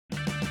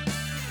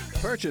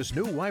Purchase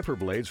new wiper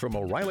blades from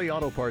O'Reilly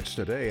Auto Parts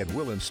today and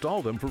we'll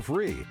install them for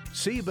free.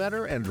 See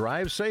better and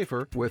drive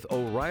safer with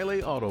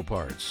O'Reilly Auto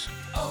Parts.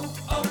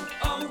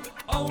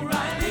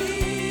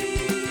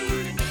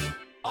 O'Reilly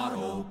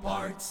Auto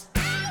Parts.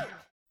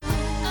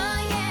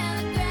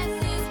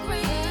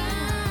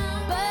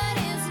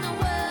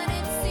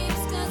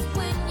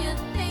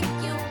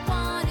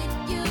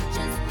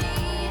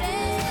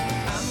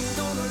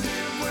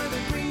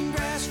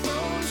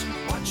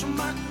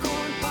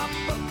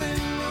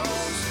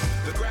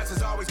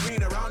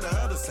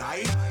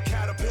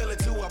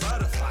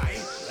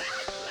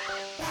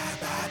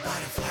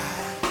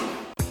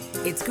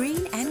 It's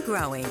Green and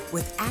Growing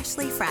with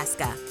Ashley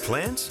Frasca.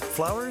 Plants,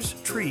 flowers,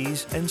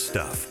 trees, and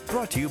stuff.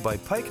 Brought to you by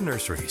Pike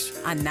Nurseries.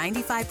 On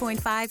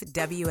 95.5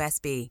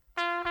 WSB.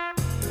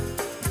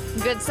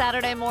 Good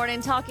Saturday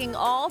morning, talking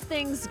all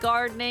things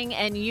gardening,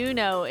 and you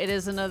know it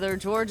is another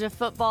Georgia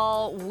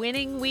football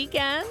winning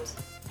weekend.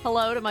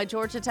 Hello to my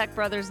Georgia Tech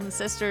brothers and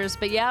sisters.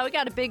 But yeah, we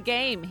got a big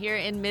game here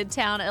in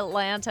Midtown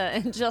Atlanta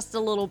in just a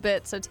little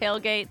bit. So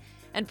tailgate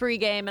and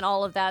pregame and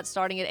all of that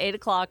starting at 8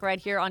 o'clock right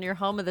here on your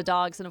home of the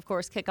Dogs. And, of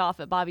course, kickoff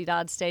at Bobby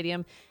Dodd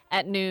Stadium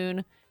at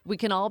noon. We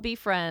can all be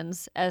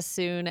friends as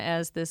soon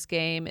as this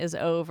game is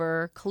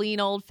over. Clean,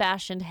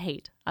 old-fashioned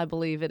hate, I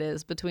believe it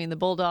is, between the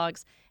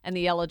Bulldogs and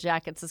the Yellow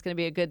Jackets. It's going to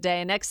be a good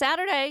day. And next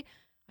Saturday,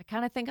 I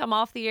kind of think I'm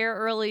off the air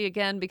early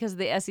again because of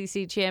the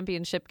SEC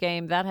championship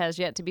game. That has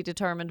yet to be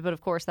determined. But,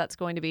 of course, that's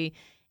going to be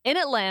in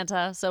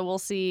Atlanta, so we'll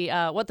see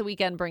what the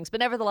weekend brings.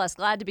 But nevertheless,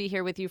 glad to be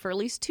here with you for at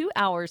least 2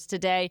 hours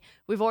today.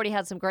 We've already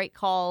had some great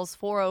calls,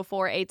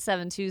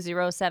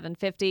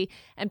 404-872-0750.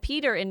 And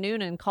Peter in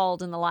Noonan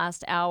called in the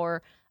last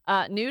hour,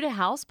 new to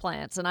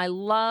houseplants. And I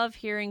love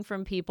hearing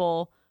from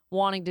people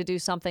wanting to do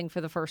something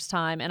for the first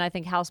time. And I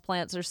think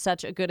houseplants are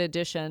such a good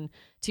addition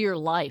to your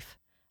life.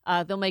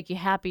 They'll make you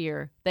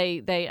happier.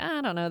 They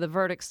I don't know, the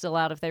verdict's still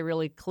out if they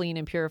really clean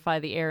and purify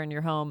the air in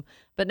your home.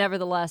 But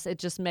nevertheless, it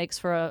just makes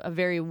for a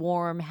very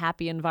warm,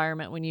 happy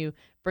environment when you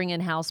bring in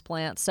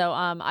houseplants. So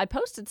I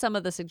posted some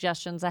of the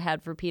suggestions I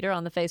had for Peter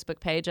on the Facebook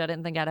page. I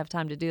didn't think I'd have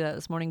time to do that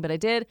this morning, but I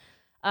did.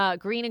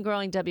 Green and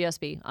Growing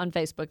WSB on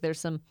Facebook. There's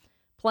some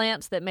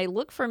plants that may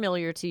look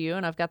familiar to you,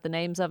 and I've got the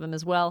names of them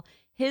as well.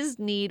 His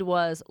need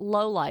was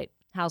low light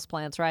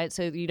houseplants, right?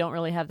 So you don't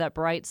really have that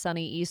bright,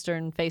 sunny,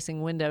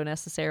 eastern-facing window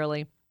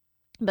necessarily.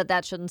 But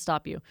that shouldn't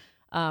stop you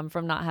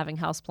from not having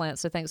houseplants.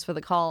 So thanks for the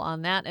call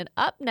on that. And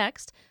up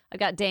next, I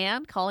got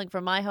Dan calling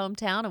from my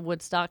hometown of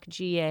Woodstock,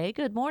 GA.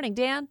 Good morning,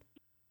 Dan.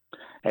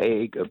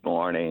 Hey, good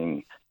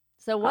morning.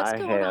 So what's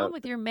going on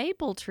with your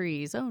maple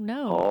trees? Oh,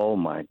 no. Oh,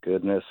 my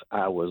goodness.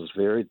 I was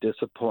very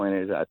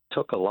disappointed. I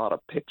took a lot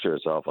of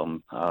pictures of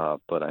them,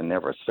 but I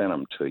never sent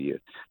them to you.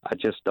 I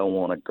just don't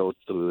want to go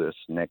through this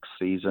next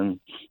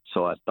season,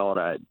 so I thought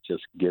I'd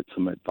just get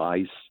some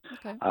advice.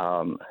 Okay.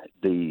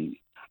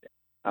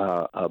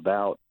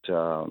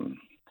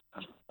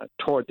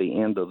 Toward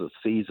the end of the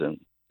season,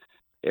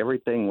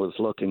 everything was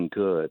looking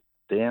good.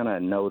 Then I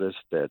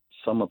noticed that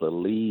some of the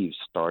leaves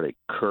started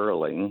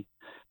curling,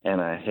 and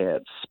I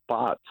had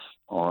spots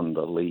on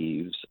the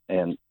leaves,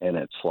 and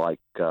it's like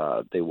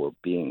they were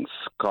being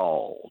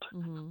scalded,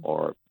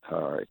 or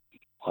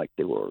like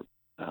they were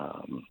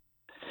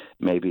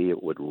maybe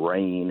it would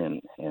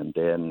rain, and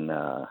then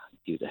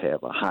you'd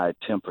have a high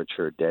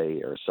temperature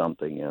day or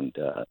something, and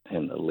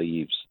the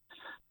leaves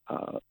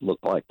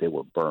looked like they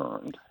were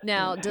burned.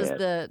 Now, does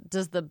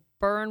the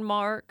burn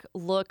mark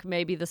look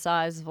maybe the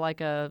size of like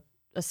a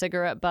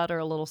cigarette butt or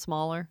a little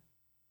smaller?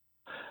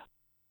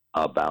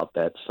 About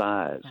that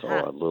size or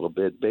a little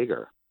bit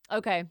bigger.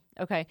 Okay.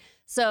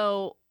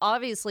 So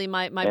obviously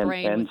my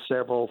brain... And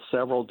several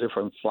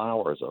different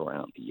flowers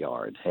around the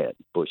yard had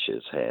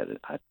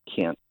I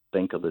can't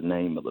think of the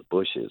name of the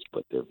bushes,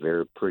 but they're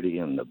very pretty,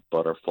 and the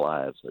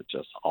butterflies are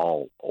just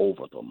all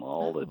over them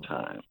all the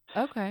time.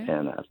 Okay.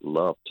 And I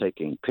love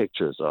taking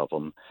pictures of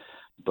them,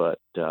 but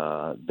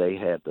they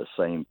had the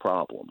same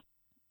problem.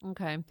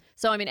 Okay.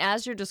 So, I mean,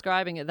 as you're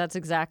describing it, that's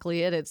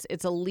exactly it.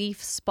 It's a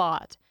leaf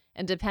spot.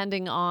 And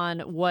depending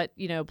on what,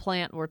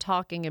 plant we're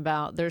talking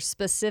about, there's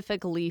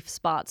specific leaf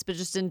spots. But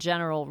just in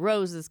general,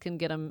 roses can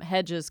get them,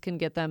 hedges can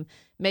get them,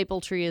 maple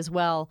tree as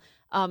well.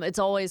 It's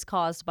always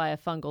caused by a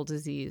fungal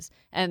disease.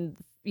 And,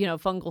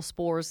 fungal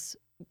spores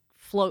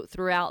float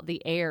throughout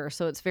the air,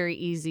 so it's very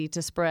easy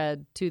to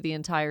spread to the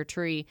entire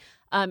tree.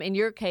 In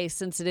your case,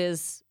 since it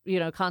is,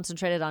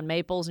 concentrated on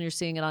maples and you're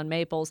seeing it on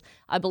maples,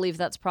 I believe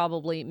that's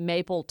probably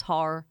maple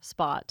tar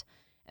spot.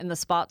 And the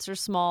spots are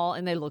small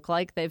and they look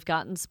like they've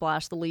gotten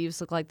splashed. The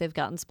leaves look like they've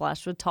gotten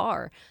splashed with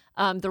tar.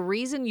 The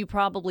reason you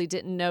probably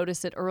didn't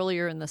notice it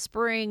earlier in the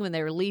spring when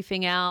they were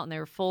leafing out and they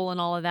were full and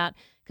all of that,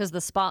 because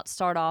the spots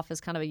start off as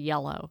kind of a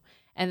yellow.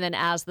 And then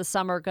as the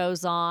summer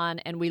goes on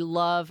and we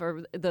love,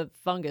 or the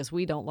fungus,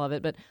 we don't love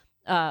it, but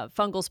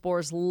fungal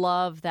spores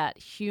love that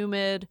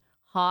humid,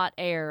 hot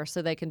air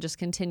so they can just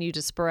continue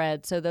to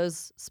spread. So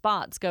those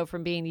spots go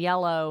from being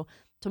yellow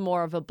to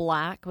more of a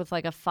black with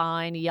like a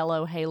fine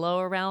yellow halo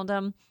around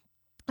them.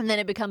 And then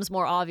it becomes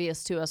more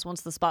obvious to us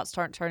once the spots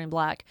start turning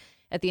black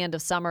at the end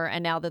of summer.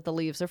 And now that the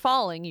leaves are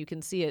falling, you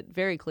can see it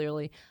very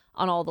clearly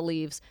on all the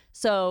leaves.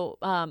 So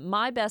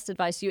my best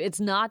advice to you, it's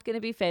not going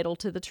to be fatal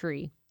to the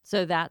tree.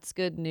 So that's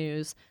good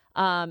news.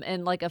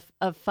 And like a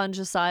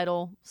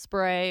fungicidal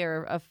spray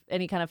or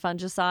any kind of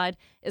fungicide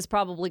is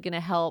probably going to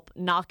help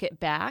knock it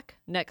back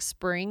next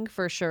spring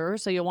for sure.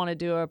 So you'll want to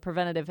do a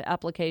preventative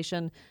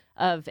application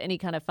of any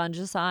kind of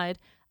fungicide.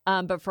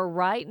 But for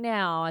right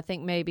now, I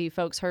think maybe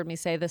folks heard me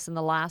say this in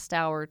the last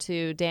hour or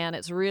two, Dan,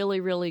 it's really,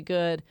 really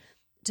good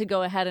to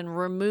go ahead and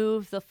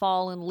remove the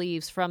fallen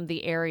leaves from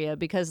the area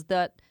because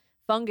that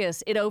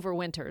fungus, it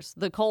overwinters.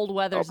 The cold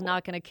weather's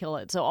not going to kill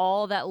it. So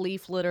all that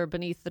leaf litter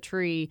beneath the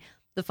tree,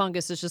 the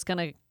fungus is just going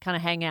to kind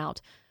of hang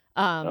out.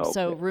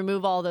 So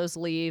remove all those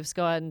leaves.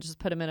 Go ahead and just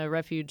put them in a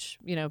refuge,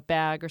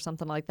 bag or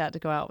something like that to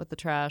go out with the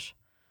trash.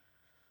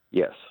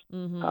 Yes,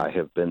 I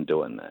have been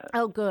doing that.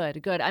 Oh,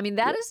 good. I mean,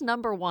 that is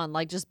number one,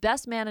 like just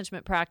best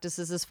management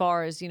practices as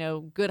far as,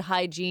 good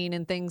hygiene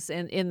and things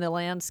in the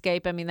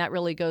landscape. I mean, that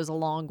really goes a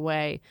long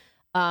way.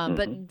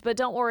 But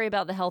don't worry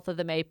about the health of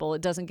the maple.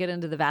 It doesn't get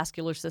into the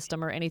vascular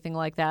system or anything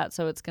like that,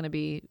 so it's going to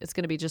be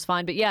just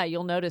fine. But yeah,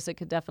 you'll notice it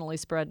could definitely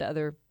spread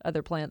to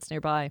other plants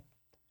nearby.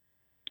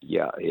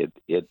 Yeah, it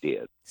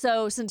did.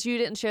 So since you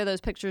didn't share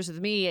those pictures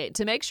with me,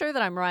 to make sure that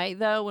I'm right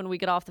though, when we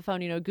get off the phone,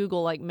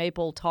 Google like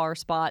maple tar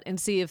spot and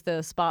see if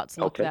the spots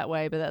look that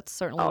way. But that's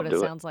certainly what it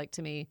sounds like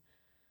to me.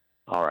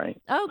 All right.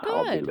 Oh, good.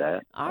 I'll do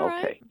that. All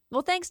right.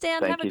 Well, thanks,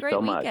 Dan. Have a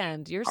great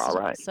weekend. You're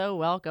so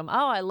welcome.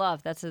 Oh, I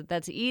love that's an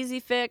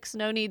easy fix.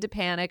 No need to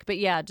panic. But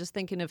yeah, just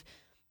thinking of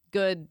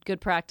good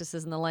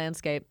practices in the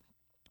landscape.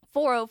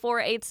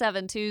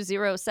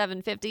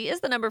 404-872-0750 is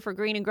the number for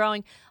Green and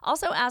Growing.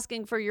 Also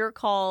asking for your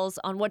calls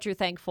on what you're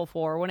thankful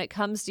for when it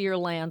comes to your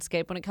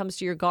landscape, when it comes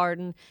to your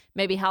garden,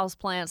 maybe house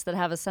plants that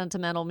have a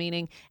sentimental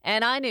meaning.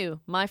 And I knew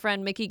my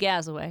friend Mickey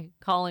Gazaway,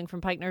 calling from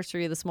Pike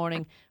Nursery this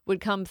morning, would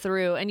come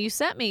through. And you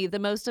sent me the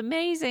most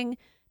amazing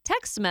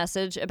text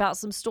message about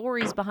some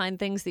stories behind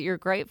things that you're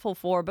grateful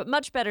for, but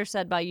much better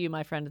said by you,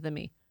 my friend, than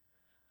me.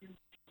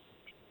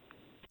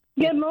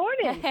 Good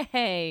morning.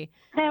 Hey.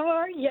 How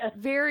are you?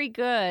 Very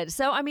good.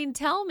 So,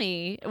 tell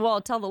me,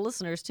 tell the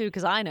listeners too,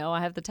 because I know I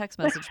have the text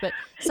message, but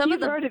some You've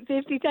of the heard it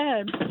 50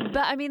 times.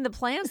 But the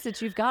plants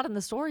that you've got and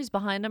the stories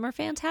behind them are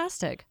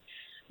fantastic.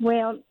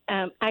 Well,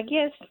 I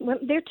guess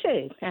there are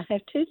two. I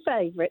have two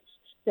favorites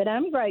that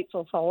I'm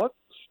grateful for,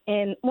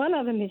 and one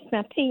of them is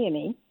my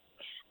peony.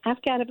 My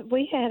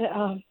family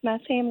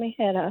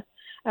had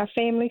our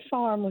family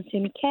farm was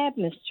in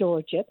Cadmus,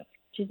 Georgia,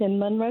 which is in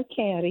Monroe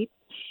County,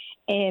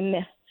 and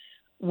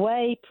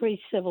way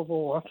pre-Civil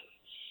War,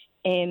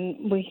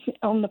 and we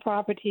owned the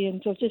property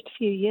until just a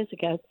few years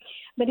ago.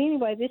 But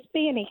anyway, this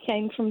peony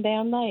came from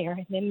down there,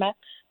 and then my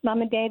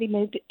mom and daddy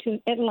moved it to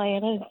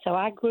Atlanta, and so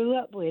I grew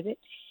up with it.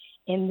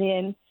 And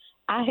then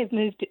I have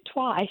moved it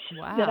twice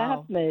that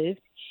I've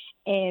moved,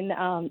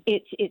 and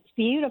it's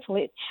beautiful.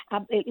 It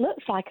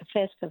looks like a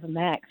Festiva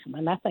Maxima,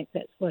 and I think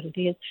that's what it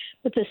is.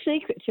 But the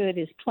secret to it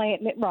is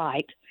planting it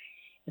right.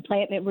 And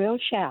planting it real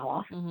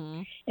shallow.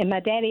 Mm-hmm. And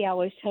my daddy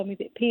always told me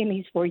that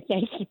peonies were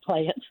Yankee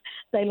plants.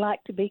 They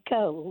like to be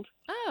cold.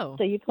 Oh.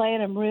 So you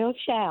plant them real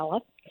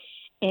shallow,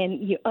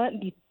 and you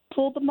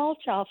pull the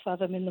mulch off of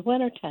them in the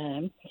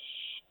wintertime,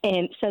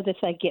 and so that if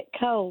they get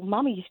cold,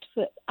 Mama used to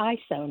put ice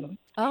on them.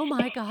 Oh,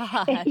 my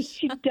gosh. And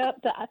she'd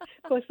dump the ice.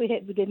 Of course, we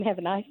didn't have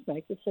an ice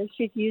maker, so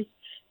she'd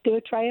do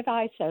a tray of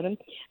ice on them.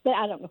 But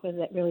I don't know whether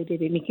that really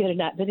did any good or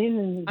not. But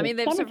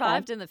they've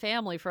survived in the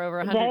family for over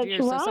 100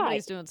 years, so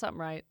somebody's doing something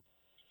right.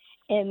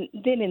 And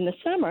then in the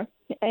summer,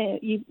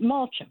 you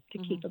mulch them to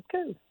keep them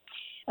cool.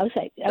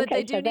 But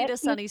they do need a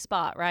sunny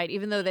spot, right?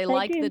 Even though they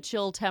like the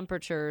chill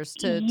temperatures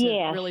to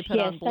really put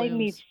on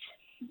blooms.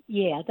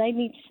 They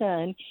need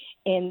sun.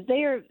 And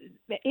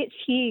it's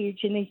huge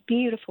and these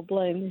beautiful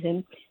blooms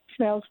and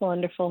smells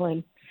wonderful.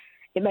 And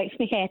it makes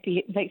me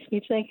happy. It makes me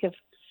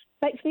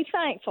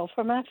thankful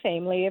for my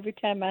family every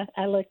time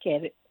I look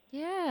at it.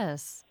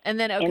 Yes. And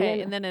then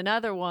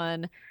another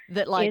one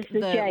that like the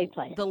jade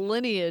plant. The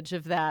lineage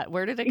of that.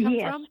 Where did it come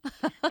from?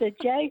 The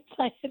jade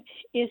plant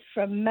is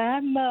from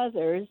my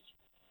mother's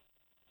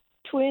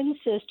twin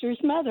sister's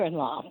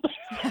mother-in-law.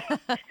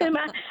 And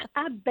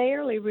I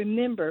barely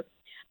remember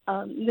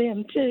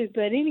them too.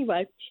 But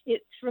anyway,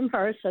 it's from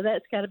her, so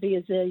that's got to be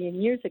a zillion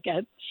years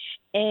ago.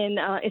 And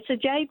it's a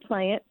jade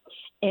plant.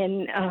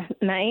 And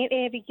my Aunt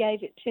Abby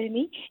gave it to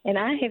me, and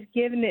I have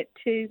given it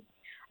to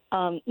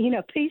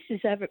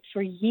pieces of it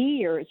for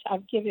years.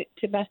 I've given it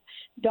to my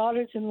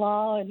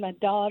daughters-in-law and my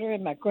daughter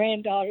and my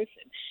granddaughters.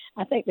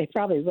 I think they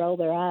probably roll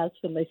their eyes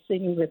when they see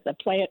me with a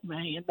plant in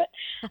my hand. But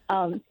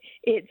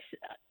it's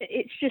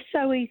just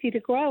so easy to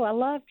grow. I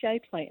love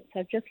jade plants.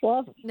 I just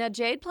love them. Now,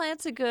 jade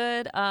plant's a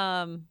good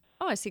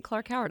Oh, I see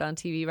Clark Howard on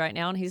TV right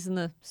now, and he's in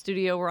the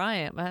studio where I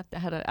am. I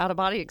had an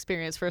out-of-body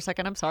experience for a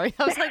second. I'm sorry.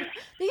 I was like,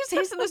 he's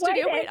in the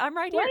studio. Wait, I'm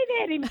right here. Wait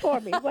at him for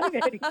me. Wait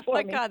at him for Oh,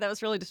 my me. God, that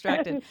was really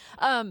distracted.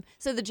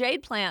 So the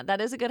jade plant, that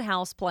is a good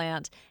house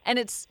plant. And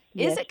is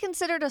it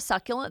considered a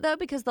succulent, though?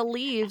 Because the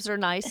leaves are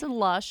nice and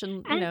lush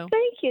and, I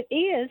think it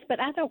is,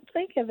 but I don't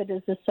think of it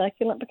as a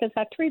succulent because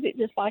I treat it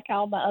just like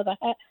all my other,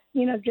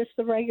 just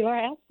the regular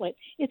houseplant.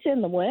 It's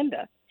in the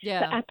window.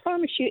 Yeah. But I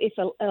promise you, if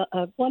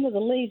one of the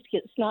leaves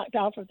gets knocked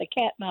off or the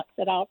cat knocks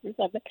it off or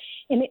something,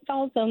 and it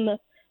falls on the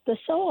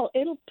soil,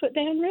 it'll put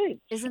down roots.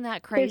 Isn't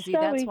that crazy?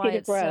 So That's why easy to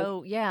it's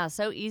grow.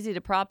 so easy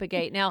to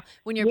propagate. Now,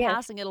 when you're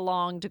passing it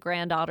along to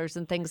granddaughters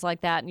and things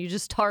like that, and you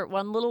just start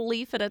one little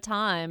leaf at a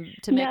time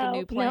to make a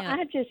new plant. No,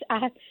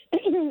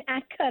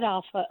 I cut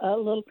off a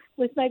little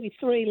with maybe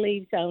 3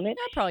 leaves on it,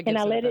 That probably and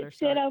gives I let it a it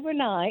sit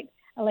overnight.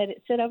 And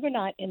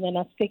then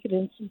I stick it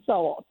in some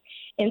soil.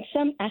 And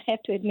I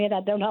have to admit,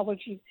 I don't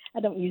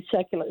use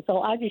succulent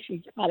soil. I just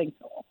use potting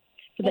soil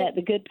for that,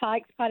 the good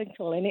Pike's potting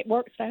soil, and it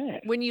works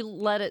fine. When you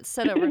let it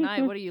sit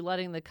overnight, what are you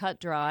letting the cut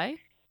dry?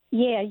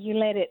 Yeah, you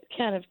let it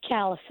kind of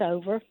callus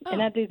over,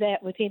 and I do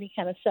that with any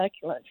kind of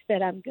succulents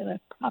that I'm going to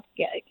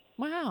propagate.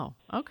 Wow.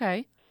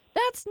 Okay.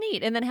 That's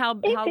neat. And then how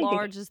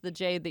large is the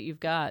jade that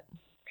you've got?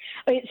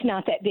 It's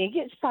not that big.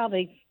 It's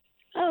probably,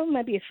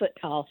 maybe a foot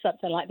tall,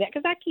 something like that,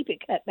 because I keep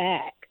it cut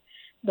back.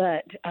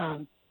 But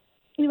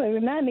anyway,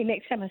 remind me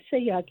next time I see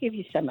you, I'll give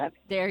you some of it.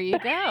 There you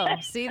go.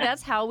 See,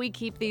 that's how we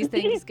keep these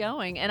things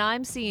going. And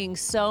I'm seeing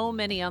so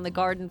many on the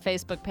garden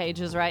Facebook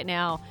pages right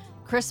now,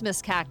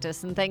 Christmas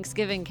cactus and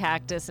Thanksgiving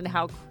cactus, and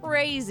how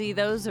crazy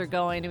those are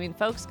going. I mean,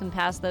 folks can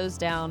pass those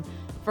down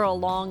for a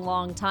long,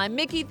 long time.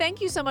 Mickey, thank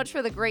you so much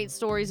for the great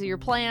stories of your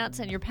plants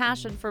and your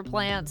passion for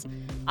plants.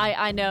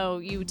 I know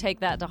you take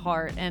that to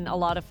heart, and a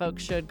lot of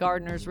folks should.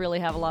 Gardeners really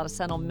have a lot of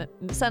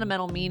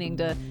sentimental meaning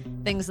to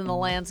things in the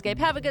landscape.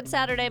 Have a good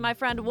Saturday, my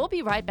friend. We'll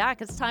be right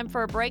back. It's time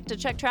for a break to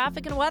check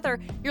traffic and weather.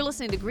 You're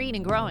listening to Green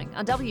and Growing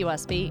on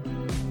WSB.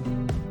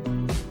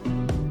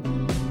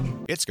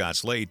 It's Scott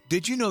Slade.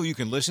 Did you know you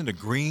can listen to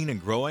Green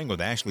and Growing with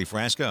Ashley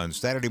Frasca on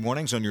Saturday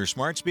mornings on your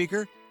smart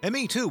speaker? And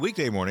me too,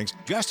 weekday mornings.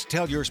 Just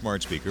tell your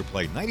smart speaker,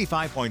 play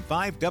 95.5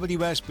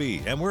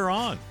 WSB, and we're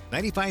on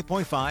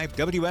 95.5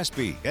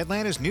 WSB,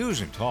 Atlanta's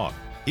News and Talk.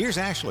 Here's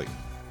Ashley.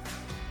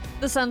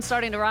 The sun's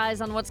starting to rise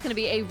on what's going to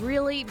be a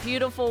really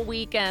beautiful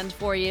weekend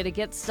for you to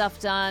get stuff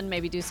done,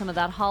 maybe do some of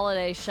that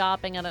holiday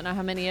shopping. I don't know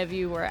how many of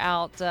you were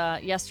out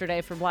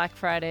yesterday for Black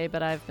Friday,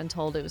 but I've been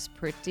told it was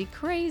pretty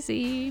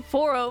crazy.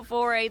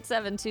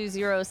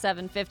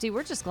 404-872-0750.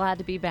 We're just glad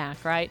to be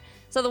back, right?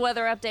 So the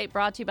weather update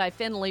brought to you by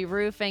Finley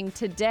Roofing.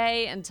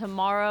 Today and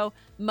tomorrow,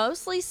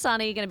 mostly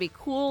sunny, going to be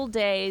cool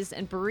days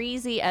and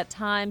breezy at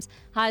times.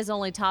 Highs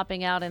only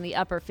topping out in the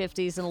upper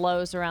 50s and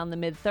lows around the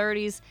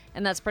mid-30s.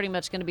 And that's pretty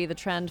much going to be the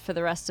trend for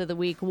the rest of the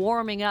week,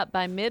 warming up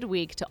by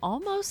midweek to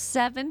almost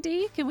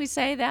 70. Can we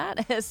say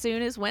that? As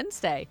soon as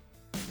Wednesday.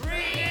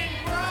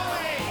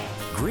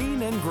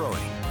 Green and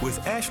Growing with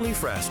Ashley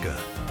Frasca.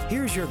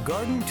 Here's your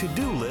garden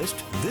to-do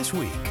list this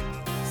week.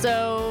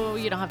 So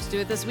you don't have to do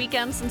it this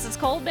weekend since it's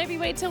cold. Maybe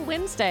wait till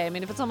Wednesday. I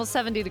mean, if it's almost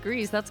 70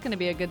 degrees, that's going to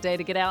be a good day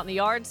to get out in the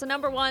yard. So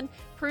number one,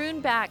 prune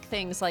back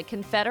things like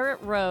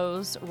Confederate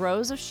rose,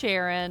 rose of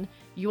Sharon,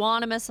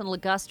 euonymus and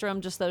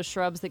ligustrum, just those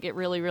shrubs that get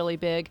really, really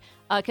big.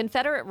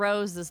 Confederate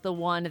rose is the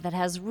one that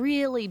has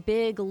really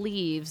big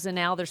leaves, and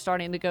now they're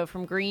starting to go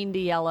from green to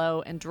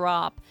yellow and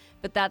drop.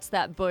 But that's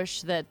that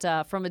bush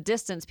that from a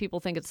distance people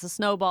think it's a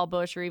snowball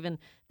bush, or even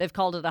they've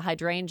called it a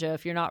hydrangea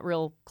if you're not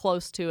real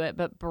close to it.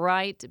 But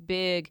bright,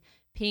 big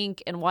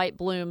pink and white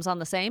blooms on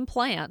the same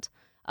plant.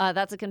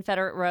 That's a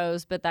Confederate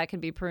rose, but that can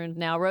be pruned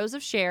now. Rose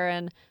of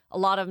Sharon, a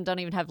lot of them don't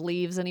even have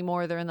leaves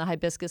anymore. They're in the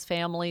hibiscus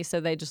family,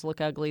 so they just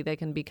look ugly. They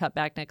can be cut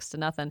back next to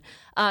nothing.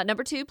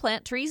 Number two,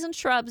 plant trees and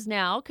shrubs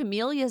now.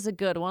 Camellia is a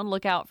good one.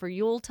 Look out for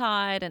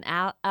Yuletide and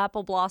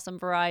apple blossom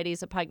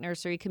varieties at Pike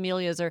Nursery.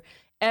 Camellias are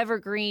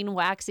evergreen,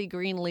 waxy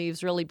green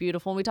leaves, really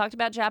beautiful. And we talked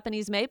about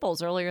Japanese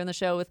maples earlier in the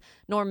show with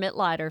Norm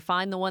Mittleider.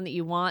 Find the one that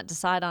you want,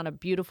 decide on a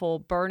beautiful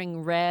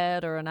burning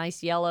red or a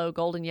nice yellow,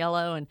 golden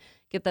yellow, and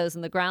get those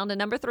in the ground. And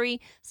number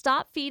three,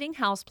 stop feeding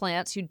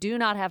houseplants. You do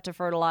not have to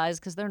fertilize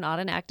because they're not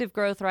in active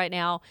growth right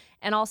now.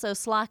 And also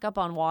slack up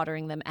on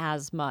watering them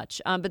as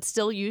much. But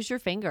still use your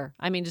finger.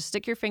 I mean, just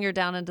stick your finger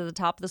down into the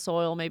top of the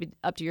soil, maybe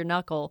up to your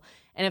knuckle.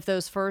 And if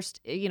those first,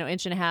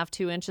 inch and a half,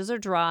 2 inches are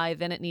dry,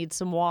 then it needs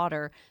some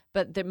water.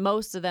 But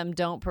most of them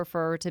don't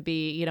prefer to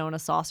be, in a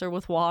saucer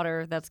with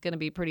water. That's going to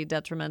be pretty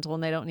detrimental,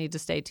 and they don't need to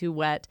stay too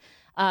wet.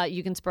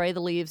 You can spray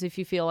the leaves if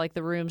you feel like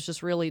the room's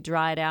just really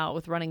dried out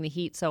with running the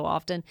heat so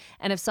often.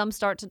 And if some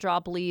start to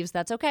drop leaves,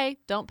 that's okay.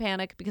 Don't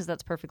panic because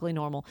that's perfectly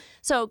normal.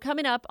 So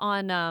coming up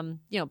on,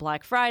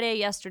 Black Friday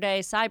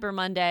yesterday, Cyber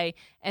Monday,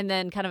 and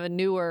then kind of a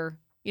newer,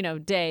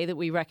 day that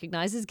we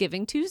recognize is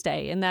Giving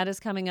Tuesday. And that is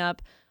coming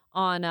up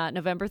on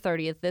November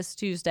 30th, this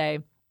Tuesday.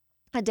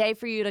 A day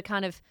for you to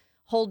kind of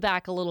hold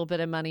back a little bit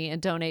of money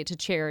and donate to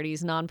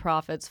charities,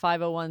 nonprofits,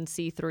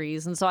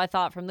 501c3s. And so I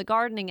thought from the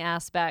gardening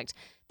aspect,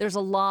 there's a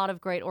lot of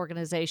great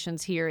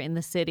organizations here in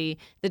the city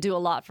that do a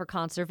lot for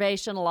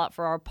conservation, a lot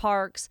for our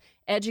parks,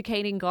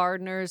 educating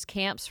gardeners,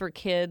 camps for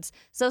kids.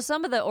 So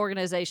some of the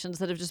organizations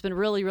that have just been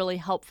really, really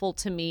helpful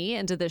to me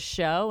and to this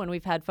show, and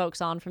we've had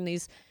folks on from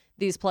these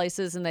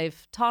places, and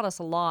they've taught us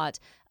a lot.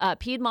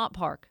 Piedmont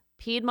Park,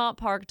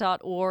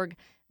 piedmontpark.org.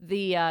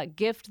 The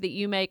gift that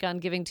you make on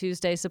Giving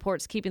Tuesday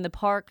supports keeping the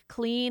park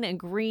clean and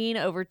green,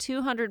 over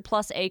 200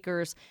 plus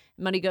acres.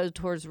 Money goes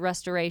towards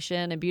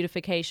restoration and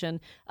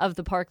beautification of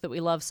the park that we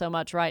love so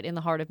much right in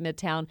the heart of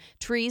Midtown.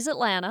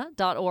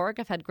 Treesatlanta.org.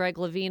 I've had Greg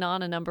Levine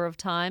on a number of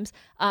times.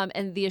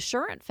 And the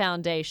Assurant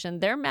Foundation,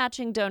 they're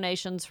matching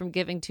donations from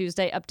Giving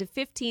Tuesday up to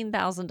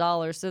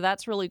 $15,000. So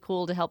that's really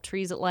cool to help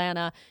Trees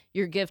Atlanta.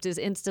 Your gift is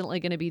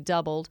instantly going to be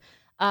doubled.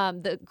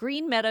 The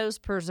Green Meadows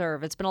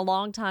Preserve. It's been a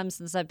long time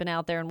since I've been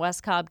out there in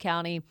West Cobb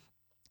County.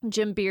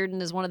 Jim Bearden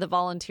is one of the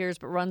volunteers,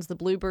 but runs the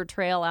Bluebird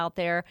Trail out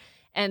there.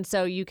 And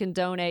so you can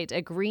donate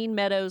at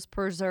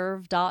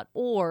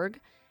greenmeadowspreserve.org,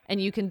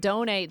 and you can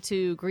donate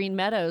to Green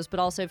Meadows, but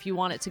also if you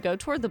want it to go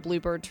toward the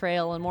Bluebird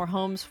Trail and more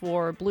homes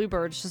for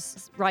bluebirds,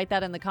 just write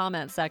that in the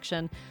comments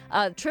section.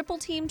 Triple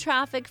Team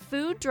Traffic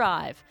Food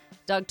Drive.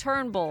 Doug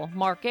Turnbull,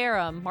 Mark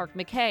Aram, Mark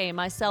McKay,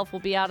 myself will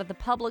be out at the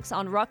Publix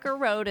on Rucker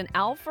Road in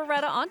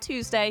Alpharetta on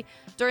Tuesday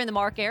during the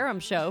Mark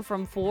Aram Show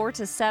from 4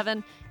 to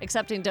 7,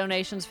 accepting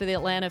donations for the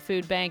Atlanta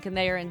Food Bank, and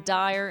they are in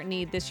dire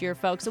need this year,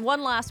 folks. And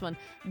one last one,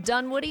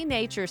 Dunwoody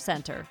Nature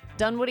Center,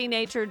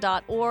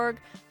 dunwoodynature.org.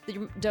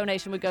 The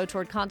donation would go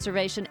toward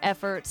conservation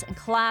efforts and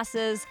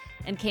classes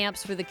and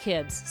camps for the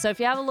kids. So if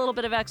you have a little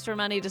bit of extra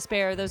money to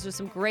spare, those are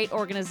some great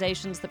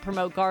organizations that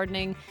promote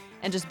gardening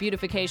and just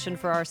beautification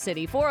for our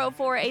city.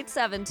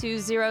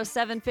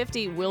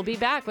 404-872-0750. We'll be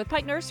back with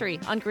Pike Nursery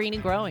on Green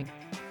and Growing.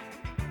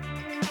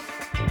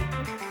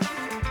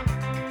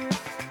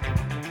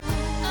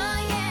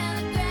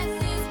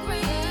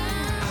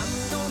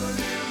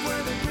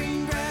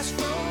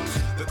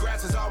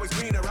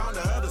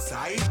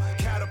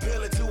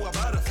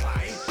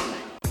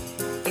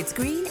 It's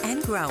Green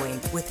and Growing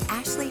with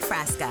Ashley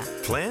Frasca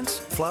Plants,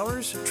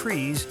 flowers,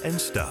 trees, and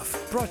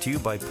stuff. Brought to you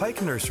by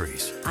Pike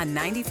Nurseries. on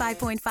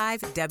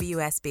 95.5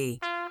 WSB.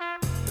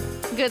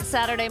 Good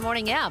Saturday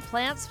morning. Yeah,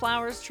 plants,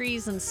 flowers,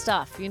 trees, and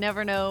stuff. You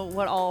never know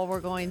what all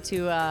we're going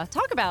to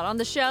talk about on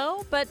the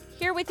show, but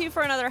here with you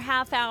for another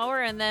half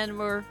hour, and then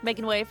we're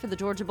making way for the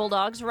Georgia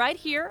Bulldogs right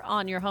here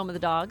on your home of the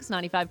Dogs,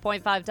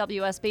 95.5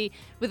 WSB,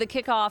 with a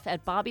kickoff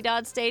at Bobby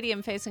Dodd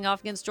Stadium facing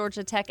off against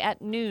Georgia Tech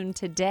at noon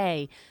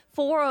today.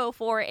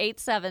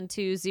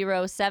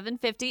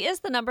 404-872-0750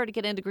 is the number to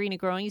get into Green and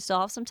Growing. You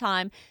still have some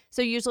time.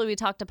 So usually we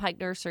talk to Pike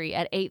Nursery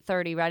at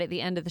 8:30, right at the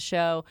end of the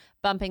show,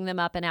 bumping them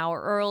up an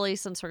hour early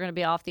since we're going to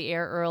be off the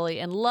air early.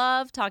 And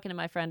love talking to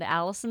my friend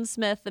Allison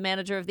Smith, the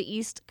manager of the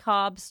East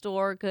Cobb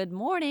store. Good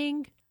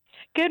morning.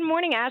 Good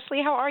morning,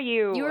 Ashley. How are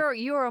you?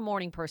 You're a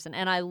morning person,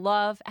 and I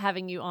love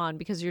having you on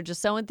because you're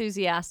just so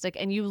enthusiastic,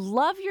 and you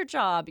love your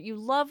job. You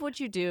love what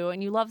you do,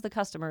 and you love the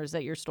customers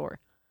at your store.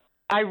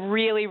 I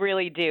really,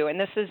 really do. And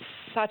this is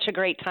such a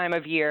great time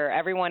of year.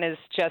 Everyone is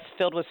just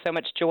filled with so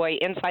much joy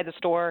inside the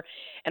store,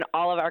 and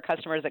all of our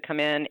customers that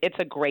come in. It's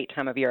a great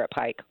time of year at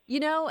Pike.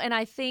 You know, and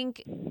I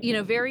think,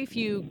 very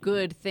few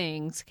good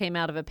things came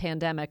out of a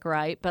pandemic,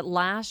 right? But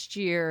last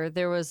year,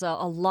 there was a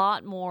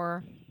lot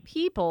more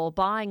people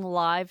buying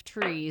live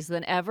trees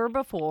than ever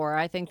before.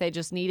 I think they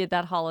just needed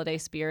that holiday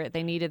spirit.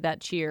 They needed that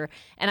cheer.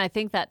 And I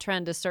think that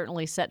trend is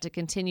certainly set to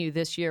continue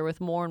this year with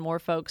more and more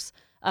folks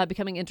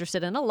becoming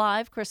interested in a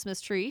live Christmas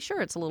tree.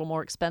 Sure, it's a little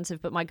more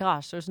expensive, but my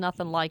gosh, there's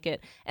nothing like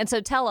it. And so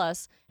tell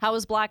us, how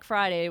was Black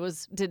Friday?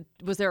 Was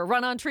there a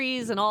run on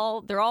trees and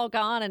they're all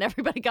gone and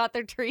everybody got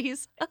their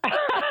trees?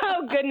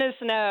 Oh goodness,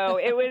 no.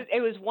 It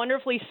was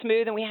wonderfully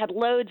smooth, and we had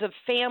loads of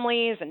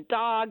families and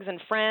dogs and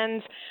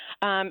friends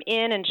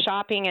in and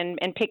shopping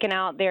and picking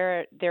out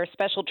their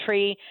special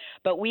tree.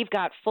 But we've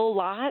got full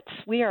lots.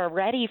 We are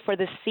ready for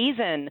the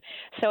season.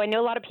 So I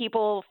know a lot of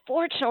people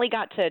fortunately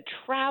got to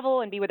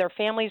travel and be with their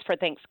families for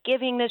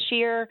Thanksgiving this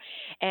year,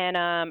 and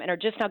are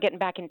just now getting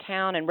back in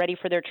town and ready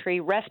for their tree.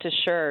 Rest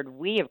assured,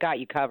 we have got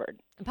you covered.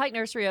 Pike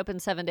Nursery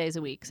opens 7 days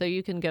a week, so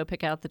you can go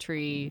pick out the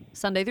tree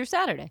Sunday through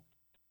Saturday.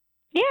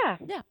 Yeah.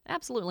 Yeah,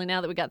 absolutely.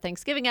 Now that we got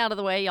Thanksgiving out of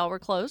the way, y'all were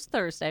closed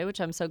Thursday, which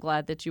I'm so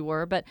glad that you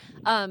were. But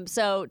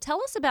so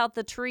tell us about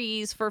the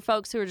trees for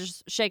folks who are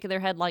just shaking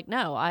their head like,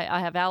 no, I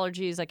have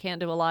allergies. I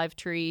can't do a live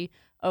tree.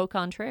 Au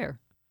contraire.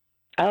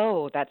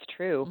 Oh, that's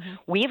true. Mm-hmm.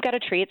 We've got a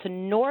tree. It's a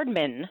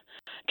Nordman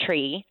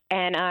tree,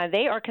 and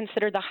they are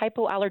considered the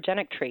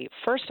hypoallergenic tree.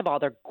 First of all,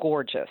 they're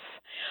gorgeous,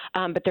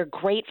 but they're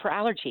great for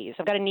allergies.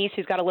 I've got a niece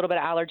who's got a little bit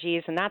of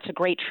allergies, and that's a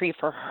great tree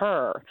for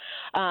her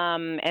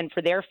and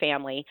for their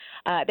family.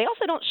 They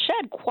also don't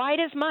shed quite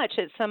as much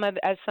as some of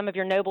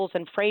your Nobles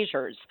and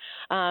Frasers.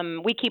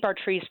 We keep our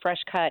trees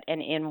fresh cut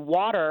and in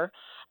water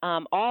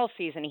all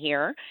season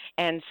here,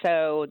 and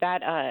so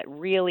that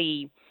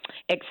really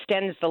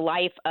extends the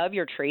life of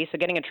your tree. So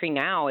getting a tree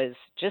now is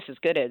just as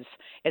good as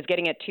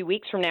getting it 2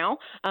 weeks from now.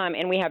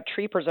 And we have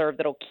Tree Preserve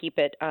that'll keep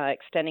it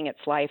extending its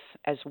life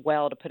as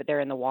well to put it there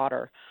in the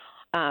water.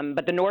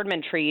 But the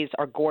Nordman trees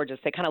are gorgeous.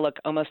 They kind of look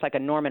almost like a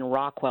Norman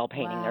Rockwell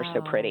painting. Wow. They're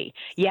so pretty.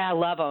 Yeah, I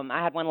love them.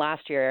 I had one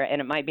last year, and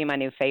it might be my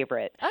new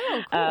favorite.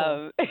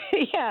 Oh, cool.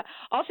 Yeah.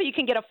 Also, you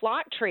can get a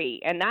flock tree,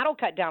 and that'll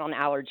cut down on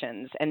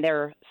allergens, and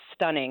they're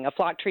stunning. A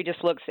flock tree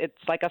just looks, it's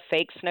like a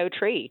fake snow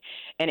tree,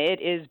 and it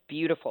is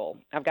beautiful.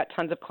 I've got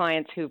tons of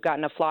clients who've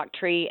gotten a flock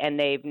tree, and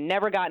they've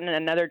never gotten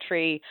another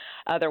tree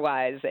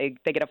otherwise. They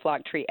get a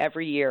flock tree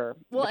every year.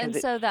 Well, and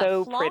so that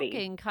so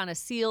flocking kind of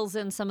seals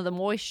in some of the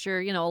moisture,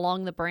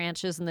 along the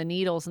branches and the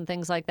needles and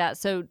things like that.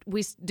 So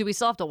do we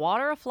still have to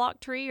water a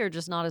flock tree or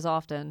just not as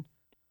often?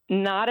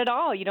 Not at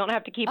all. You don't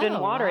have to keep it in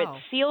water. Wow.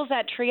 It seals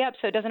that tree up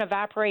so it doesn't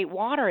evaporate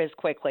water as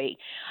quickly.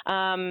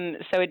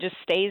 So it just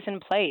stays in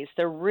place.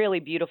 They're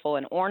really beautiful,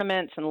 and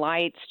ornaments and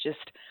lights just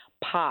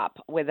pop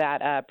with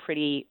that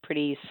pretty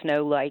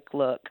snow-like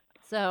look.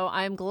 So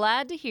I'm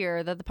glad to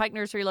hear that the Pike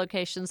Nursery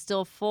location is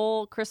still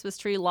full Christmas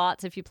tree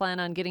lots if you plan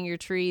on getting your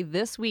tree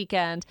this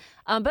weekend.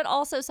 But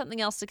also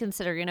something else to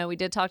consider. We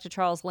did talk to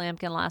Charles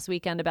Lampkin last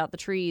weekend about the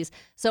trees.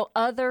 So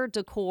other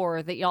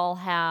decor that y'all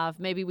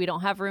have, maybe we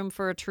don't have room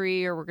for a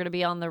tree or we're going to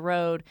be on the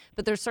road,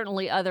 but there's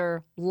certainly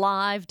other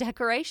live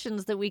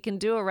decorations that we can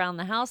do around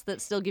the house that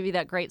still give you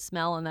that great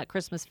smell and that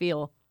Christmas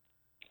feel.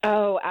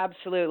 Oh,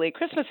 absolutely.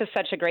 Christmas is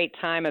such a great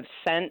time of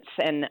scents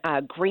and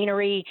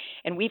greenery,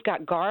 and we've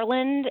got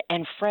garland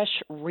and fresh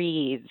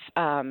wreaths.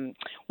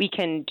 We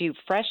can do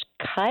fresh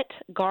cut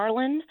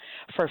garland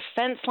for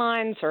fence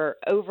lines or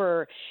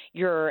over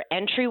your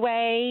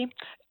entryway,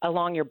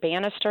 along your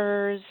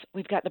banisters.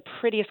 We've got the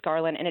prettiest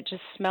garland, and it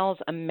just smells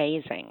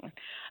amazing.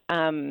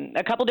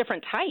 A couple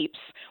different types.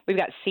 We've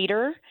got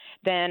cedar,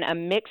 then a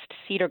mixed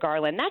cedar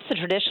garland. That's the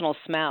traditional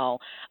smell.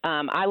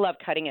 I love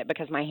cutting it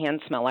because my hands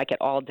smell like it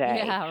all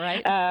day. Yeah,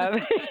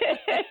 right.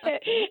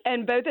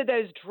 And both of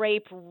those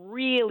drape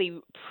really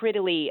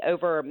prettily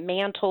over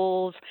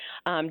mantles,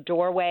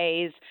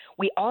 doorways.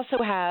 We also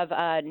have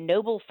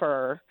noble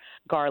fir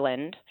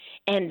garland,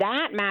 and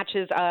that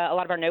matches a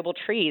lot of our noble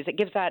trees. It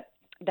gives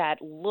that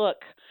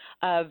look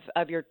of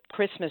your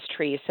Christmas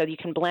tree, so you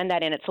can blend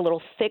that in. It's a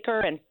little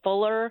thicker and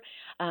fuller,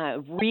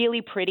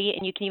 really pretty,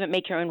 and you can even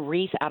make your own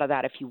wreath out of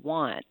that if you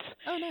want.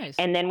 Oh, nice.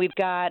 And then we've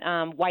got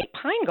white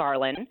pine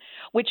garland,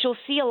 which you'll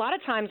see a lot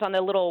of times on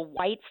the little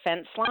white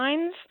fence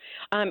lines.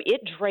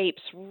 It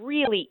drapes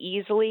really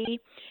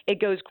easily. It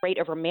goes great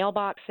over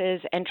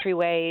mailboxes,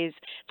 entryways.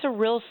 It's a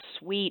real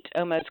sweet,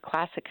 almost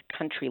classic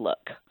country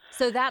look.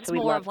 So that's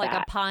more of like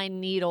that. a pine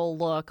needle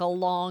look, a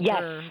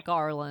longer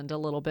garland a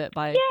little bit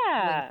by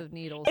length of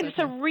needles. And it's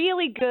a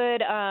really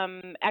good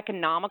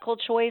economical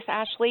choice,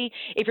 Ashley,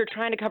 if you're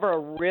trying to cover a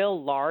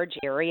real large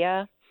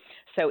area.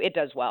 So it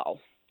does well.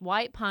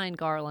 White pine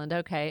garland.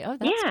 Okay. Oh,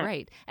 that's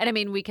great. And I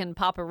mean, we can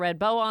pop a red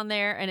bow on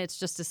there, and it's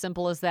just as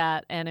simple as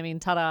that. And I mean,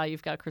 ta-da,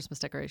 you've got Christmas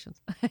decorations.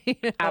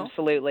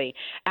 Absolutely.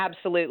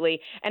 Absolutely.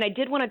 And I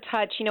did want to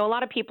touch, a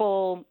lot of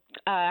people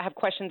have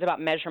questions about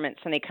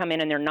measurements, and they come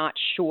in and they're not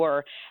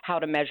sure how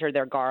to measure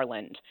their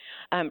garland.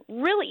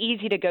 Really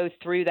easy to go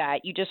through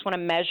that. You just want to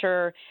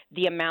measure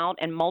the amount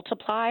and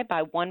multiply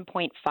by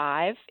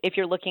 1.5 if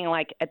you're looking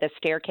like at the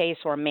staircase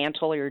or a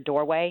mantle or your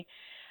doorway.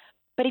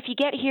 But if you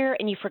get here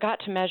and you forgot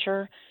to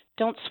measure,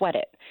 don't sweat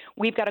it.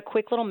 We've got a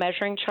quick little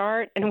measuring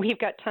chart, and we've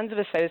got tons of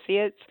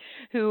associates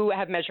who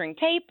have measuring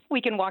tape.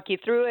 We can walk you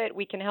through it.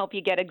 We can help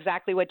you get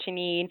exactly what you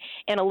need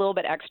and a little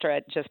bit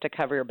extra just to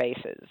cover your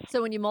bases.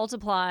 So when you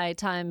multiply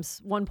times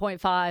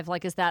 1.5,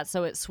 like is that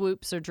so it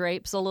swoops or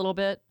drapes a little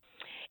bit?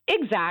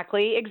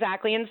 Exactly.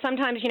 And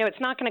sometimes, it's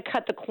not going to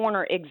cut the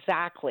corner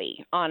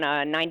exactly on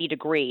a 90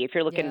 degree if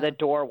you're looking at the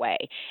doorway.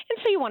 And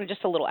so you want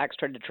just a little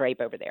extra to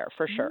drape over there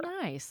for sure.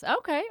 Nice.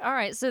 Okay. All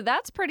right. So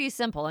that's pretty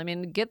simple. I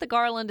mean, get the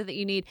garland that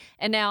you need.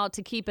 And now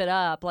to keep it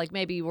up, like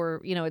maybe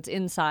it's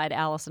inside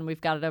Allison,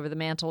 we've got it over the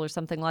mantle or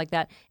something like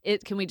that.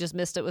 Can we just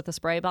mist it with a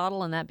spray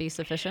bottle and that be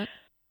sufficient?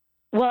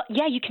 Well,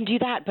 yeah, you can do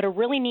that. But a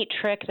really neat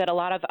trick that a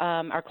lot of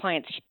our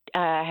clients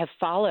have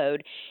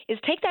followed is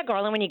take that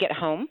garland when you get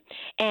home,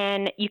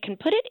 and you can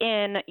put it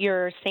in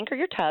your sink or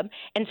your tub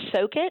and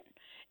soak it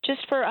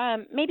just for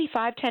maybe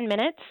 5-10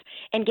 minutes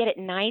and get it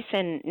nice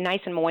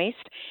and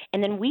moist.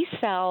 And then we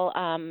sell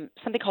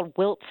something called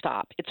Wilt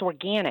Stop. It's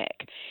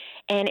organic,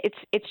 and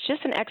it's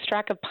just an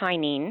extract of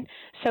pinene,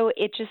 so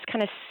it just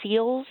kind of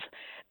seals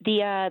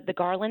the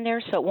garland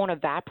there so it won't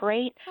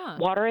evaporate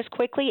water as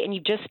quickly, and you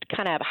just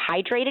kind of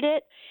hydrated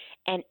it,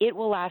 and it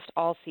will last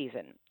all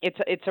season.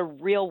 It's a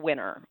real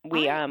winner.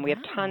 We have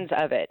tons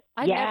of it.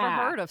 I've never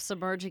heard of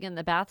submerging in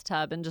the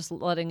bathtub and just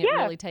letting it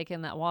really take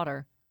in that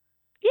water.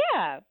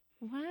 Yeah.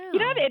 Wow.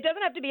 It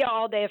doesn't have to be an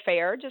all-day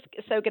affair. Just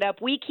soak it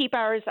up. We keep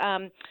ours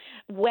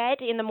wet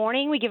in the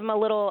morning. We give them a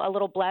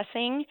little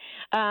blessing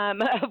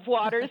of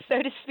water,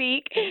 so to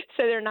speak,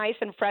 so they're nice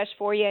and fresh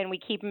for you, and we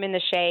keep them in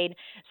the shade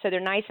so they're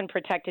nice and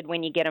protected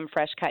when you get them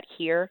fresh cut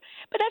here.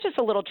 But that's just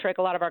a little trick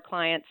a lot of our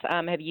clients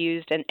have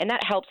used, and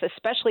that helps,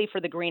 especially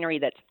for the greenery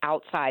that's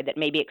outside that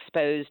may be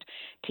exposed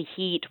to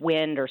heat,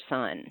 wind, or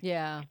sun.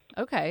 Yeah.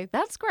 Okay.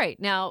 That's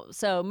great. Now,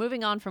 so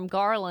moving on from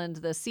garland,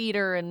 the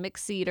cedar and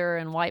mixed cedar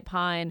and white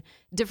pine,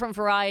 different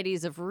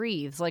varieties of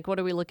wreaths. Like, what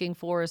are we looking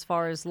for as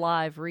far as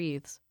live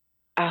wreaths?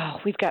 Oh,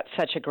 we've got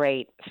such a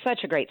great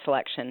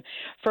selection.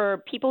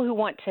 For people who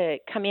want to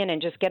come in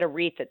and just get a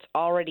wreath that's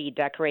already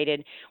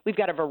decorated, we've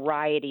got a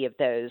variety of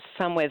those.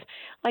 Some with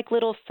like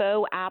little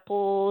faux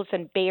apples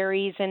and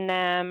berries in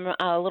them,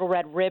 a little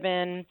red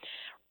ribbon.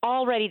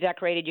 Already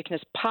decorated. You can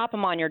just pop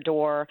them on your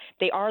door.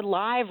 They are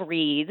live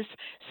wreaths,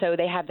 so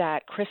they have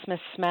that Christmas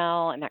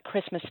smell and that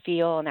Christmas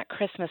feel and that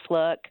Christmas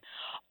look.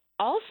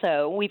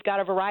 Also, we've got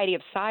a variety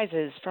of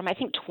sizes from, I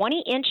think,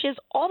 20 inches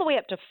all the way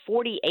up to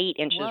 48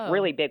 inches, Whoa.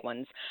 really big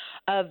ones,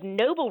 of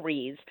noble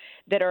wreaths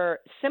that are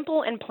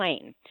simple and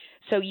plain.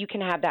 So you can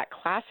have that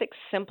classic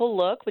simple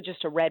look with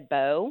just a red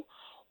bow,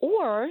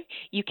 or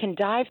you can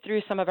dive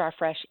through some of our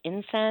fresh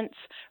incense,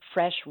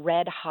 fresh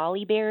red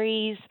holly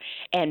berries,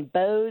 and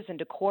bows and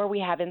decor we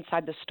have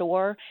inside the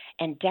store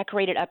and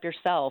decorate it up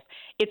yourself.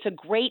 It's a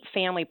great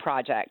family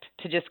project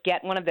to just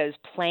get one of those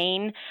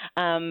plain,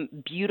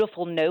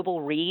 beautiful,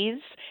 noble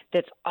wreaths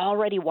that's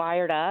already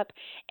wired up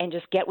and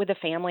just get with the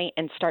family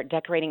and start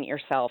decorating it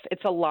yourself.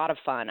 It's a lot of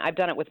fun. I've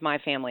done it with my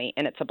family,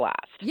 and it's a blast.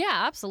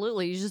 Yeah,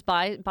 absolutely. You just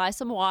buy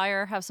some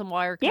wire, have some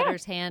wire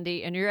cutters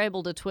handy, and you're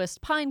able to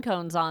twist pine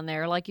cones on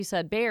there, like you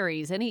said,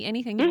 berries,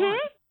 anything you want.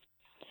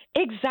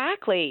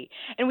 Exactly.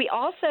 And we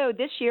also,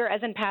 this year,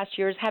 as in past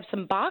years, have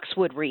some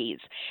boxwood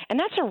wreaths. And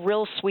that's a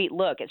real sweet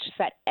look. It's just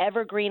that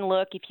evergreen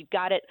look. If you've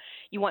got it,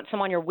 you want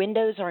some on your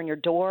windows or on your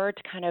door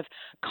to kind of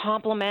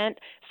complement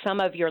some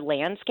of your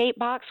landscape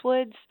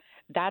boxwoods,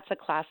 that's a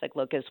classic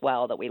look as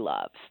well that we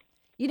love.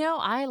 You know,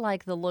 I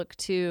like the look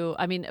too.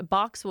 I mean,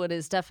 boxwood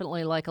is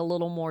definitely like a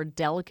little more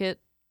delicate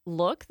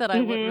look that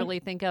I wouldn't really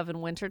think of in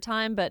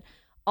wintertime, but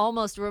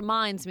almost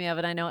reminds me of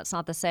it. I know it's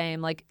not the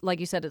same. Like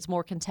you said, it's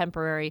more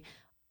contemporary.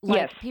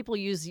 Like people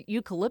use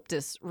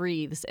eucalyptus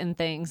wreaths and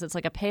things. It's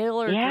like a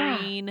paler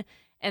green,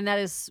 and that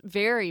is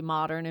very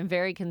modern and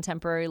very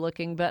contemporary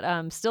looking,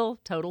 but still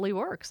totally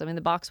works. I mean,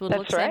 the boxwood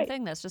looks same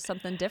thing. That's just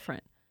something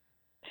different.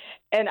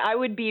 And I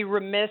would be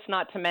remiss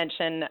not to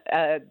mention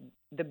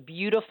the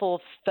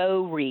beautiful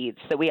faux wreaths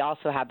that we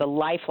also have, the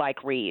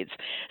lifelike wreaths.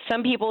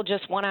 Some people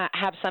just want to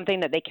have something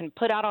that they can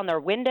put out on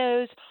their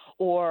windows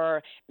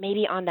or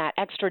maybe on that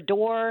extra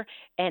door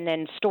and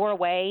then store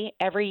away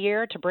every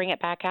year to bring it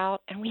back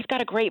out. And we've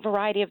got a great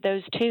variety of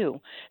those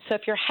too. So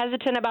if you're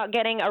hesitant about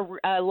getting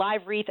a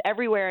live wreath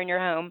everywhere in your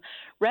home,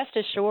 rest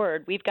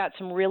assured we've got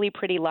some really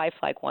pretty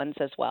lifelike ones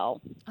as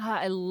well.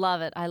 I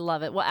love it. I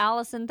love it. Well,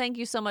 Allison, thank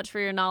you so much for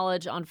your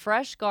knowledge on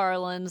fresh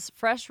garlands,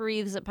 fresh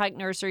wreaths at Pike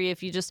Nursery.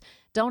 If you just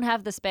don't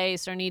have the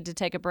space or need to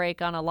take a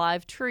break on a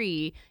live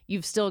tree,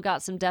 you've still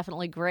got some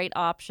definitely great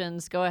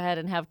options. Go ahead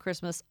and have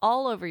Christmas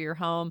all over your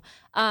home.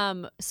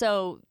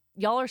 So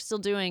y'all are still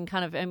doing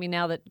kind of, I mean,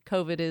 now that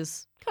COVID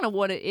is kind of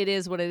what it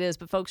is,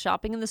 but folks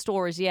shopping in the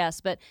stores, yes,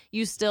 but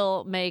you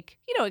still make,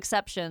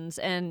 exceptions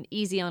and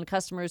easy on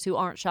customers who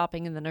aren't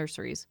shopping in the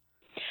nurseries.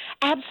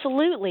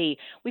 Absolutely.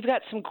 We've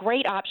got some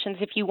great options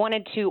if you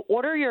wanted to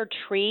order your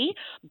tree,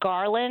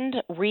 garland,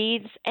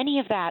 wreaths, any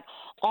of that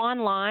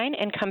online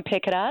and come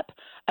pick it up.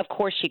 Of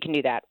course you can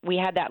do that. We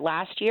had that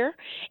last year,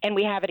 and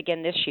we have it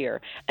again this year.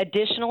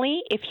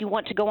 Additionally, if you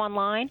want to go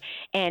online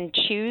and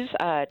choose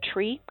a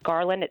tree,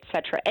 garland,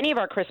 etc., any of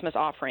our Christmas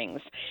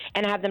offerings,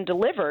 and have them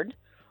delivered,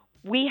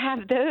 we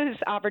have those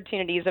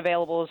opportunities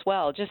available as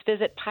well. Just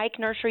visit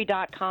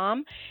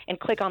pikenursery.com and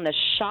click on the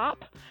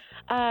shop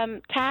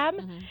tab,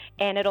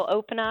 and it'll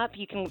open up.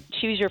 You can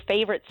choose your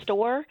favorite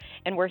store,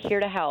 and we're here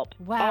to help.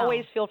 Wow.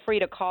 Always feel free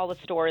to call the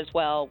store as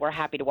well. We're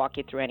happy to walk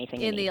you through anything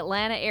you in need. the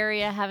Atlanta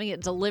area, having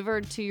it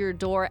delivered to your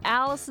door.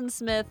 Allison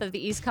Smith of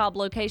the East Cobb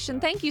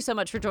location, thank you so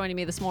much for joining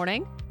me this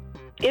morning.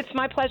 It's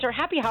my pleasure.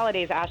 Happy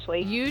holidays,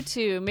 Ashley. You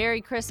too.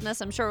 Merry Christmas.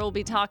 I'm sure we'll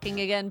be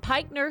talking again.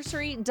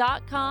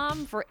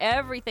 PikeNursery.com for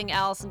everything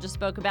Allison just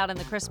spoke about in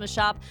the Christmas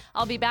shop.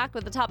 I'll be back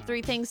with the top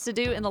 3 things to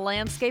do in the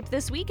landscape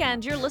this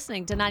weekend. You're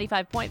listening to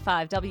 95.5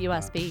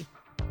 WSB.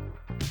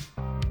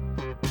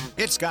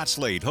 It's Scott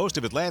Slade, host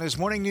of Atlanta's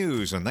Morning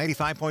News on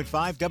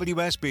 95.5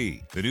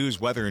 WSB. The news,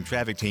 weather, and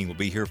traffic team will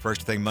be here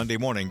first thing Monday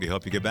morning to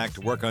help you get back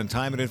to work on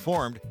time and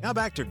informed. Now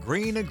back to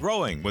Green and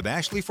Growing with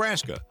Ashley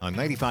Frasca on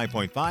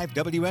 95.5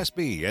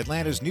 WSB,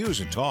 Atlanta's News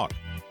and Talk.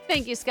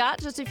 Thank you, Scott.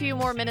 Just a few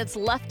more minutes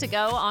left to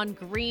go on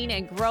Green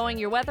and Growing.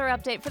 Your weather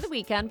update for the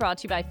weekend brought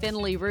to you by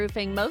Finley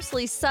Roofing.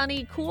 Mostly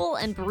sunny, cool,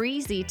 and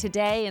breezy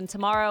today and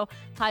tomorrow.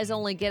 Highs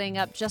only getting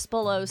up just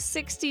below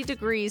 60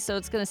 degrees, so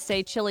it's going to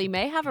stay chilly.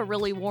 May have a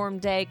really warm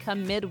day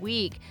come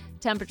midweek.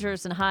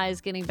 Temperatures and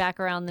highs getting back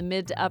around the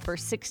mid to upper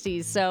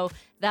 60s, so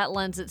that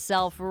lends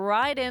itself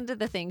right into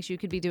the things you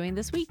could be doing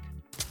this week.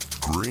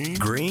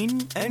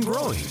 Green and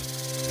Growing.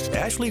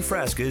 Ashley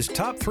Frasca's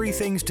top 3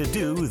 things to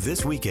do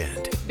this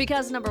weekend.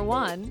 Because number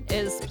 1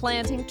 is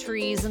planting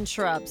trees and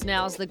shrubs.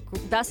 Now is the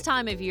best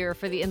time of year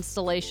for the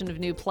installation of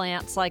new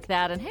plants like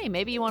that. And hey,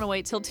 maybe you want to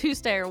wait till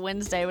Tuesday or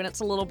Wednesday when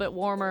it's a little bit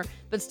warmer,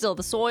 but still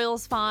the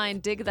soil's fine.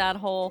 Dig that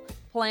hole,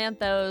 plant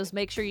those.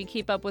 Make sure you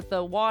keep up with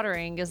the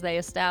watering as they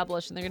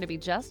establish, and they're going to be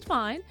just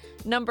fine.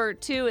 Number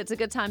 2, it's a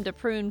good time to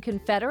prune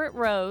Confederate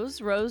rose,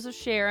 Rose of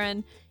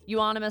Sharon,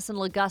 euonymus, and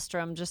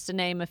ligustrum, just to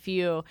name a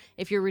few.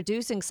 If you're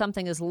reducing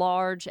something as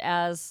large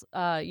as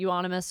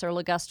euonymus or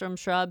ligustrum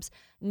shrubs,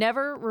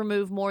 never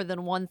remove more than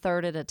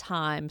 1/3 at a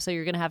time. So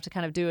you're going to have to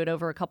kind of do it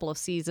over a couple of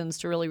seasons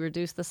to really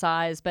reduce the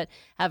size, but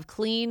have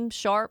clean,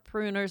 sharp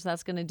pruners.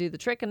 That's going to do the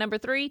trick. And number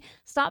 3,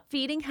 stop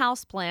feeding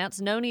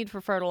houseplants. No need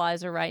for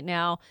fertilizer right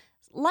now.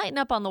 Lighten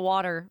up on the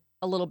water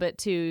a little bit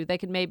too. They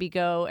could maybe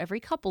go every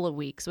couple of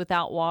weeks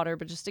without water,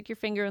 but just stick your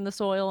finger in the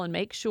soil and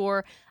make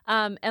sure.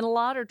 And a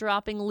lot are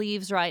dropping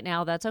leaves right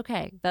now. That's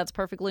okay. That's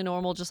perfectly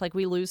normal. Just like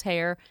we lose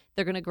hair,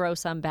 they're going to grow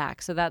some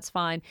back. So that's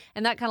fine.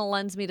 And that kind of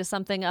lends me to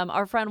something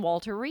our friend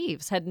Walter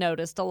Reeves had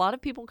noticed. A lot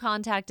of people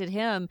contacted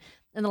him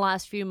in the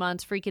last few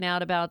months freaking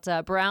out about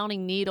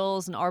browning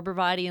needles and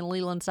arborvitae and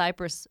Leland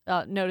cypress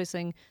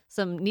noticing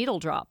some needle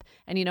drop.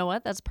 And you know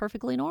what? That's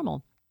perfectly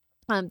normal.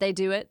 They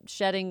do it,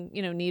 shedding,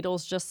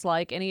 needles just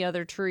like any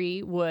other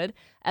tree would.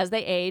 As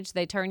they age,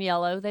 they turn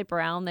yellow, they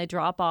brown, they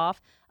drop off.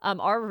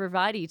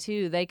 Arborvitae,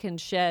 too, they can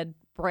shed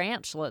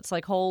branchlets,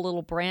 like whole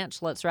little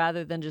branchlets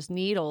rather than just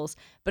needles.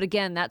 But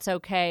again, that's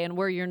okay. And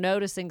where you're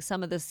noticing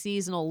some of the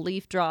seasonal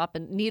leaf drop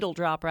and needle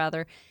drop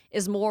rather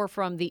is more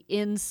from the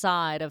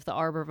inside of the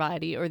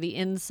arborvitae or the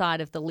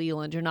inside of the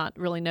Leland. You're not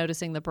really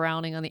noticing the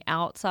browning on the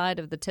outside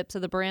of the tips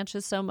of the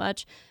branches so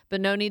much, but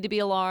no need to be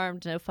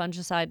alarmed. No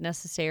fungicide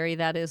necessary.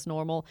 That is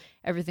normal.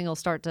 Everything will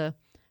start to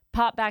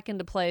pop back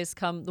into place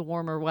come the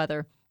warmer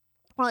weather.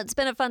 Well, it's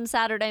been a fun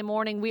Saturday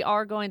morning. We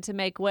are going to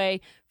make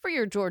way for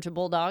your Georgia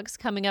Bulldogs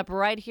coming up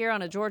right here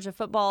on a Georgia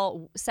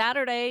football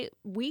Saturday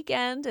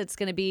weekend. It's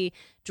going to be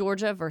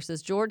Georgia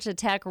versus Georgia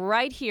Tech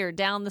right here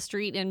down the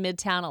street in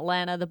Midtown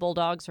Atlanta. The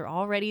Bulldogs are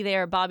already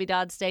there at Bobby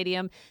Dodd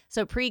Stadium.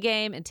 So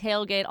pregame and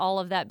tailgate, all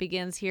of that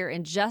begins here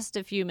in just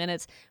a few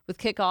minutes with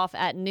kickoff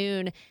at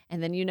noon.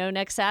 And then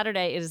next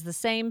Saturday, it is the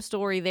same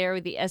story there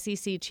with the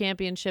SEC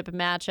championship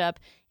matchup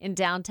in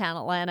downtown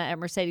Atlanta at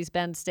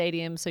Mercedes-Benz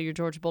Stadium. So your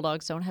Georgia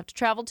Bulldogs don't have to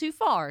travel too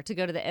far to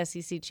go to the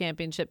SEC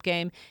championship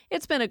game.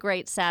 It's been a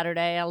great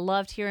Saturday. I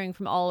loved hearing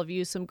from all of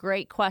you. Some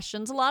great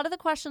questions. A lot of the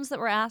questions that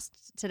were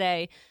asked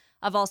today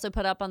I've also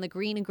put up on the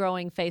Green and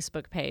Growing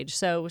Facebook page.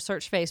 So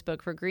search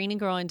Facebook for Green and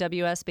Growing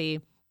WSB.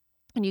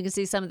 And you can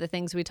see some of the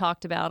things we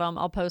talked about.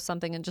 I'll post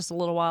something in just a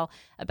little while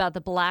about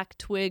the black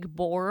twig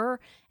borer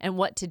and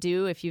what to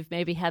do if you've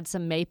maybe had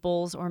some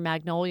maples or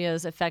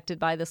magnolias affected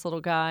by this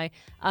little guy.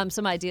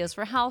 Some ideas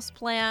for house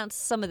plants,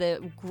 some of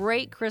the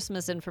great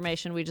Christmas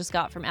information we just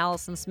got from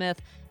Allison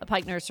Smith, a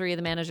Pike Nursery,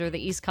 the manager of the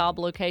East Cobb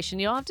location.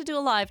 You don't have to do a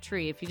live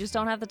tree if you just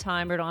don't have the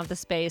time or don't have the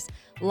space.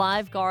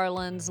 Live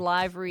garlands,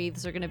 live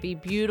wreaths are going to be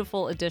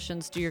beautiful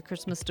additions to your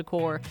Christmas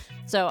decor.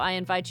 So I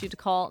invite you to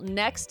call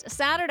next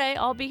Saturday.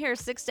 I'll be here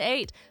 6 to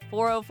 8.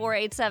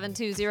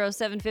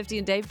 404-872-0750.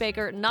 And Dave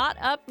Baker not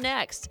up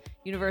next.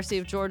 University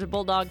of Georgia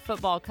Bulldog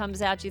football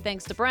comes at you.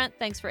 Thanks to Brent.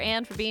 Thanks for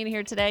Ann for being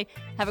here today.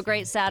 Have a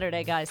great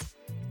Saturday, guys.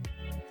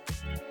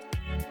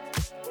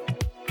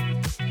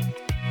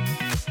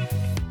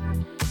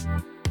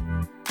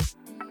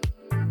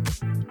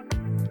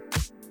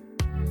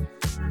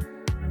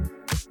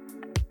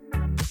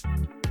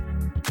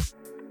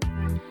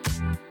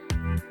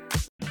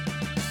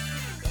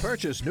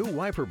 Purchase new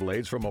wiper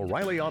blades from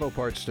O'Reilly Auto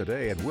Parts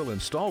today and we'll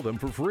install them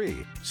for free.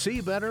 See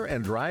better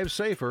and drive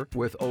safer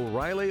with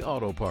O'Reilly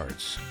Auto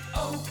Parts.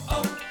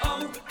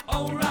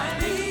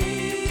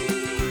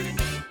 O'Reilly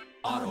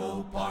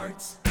Auto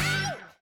Parts.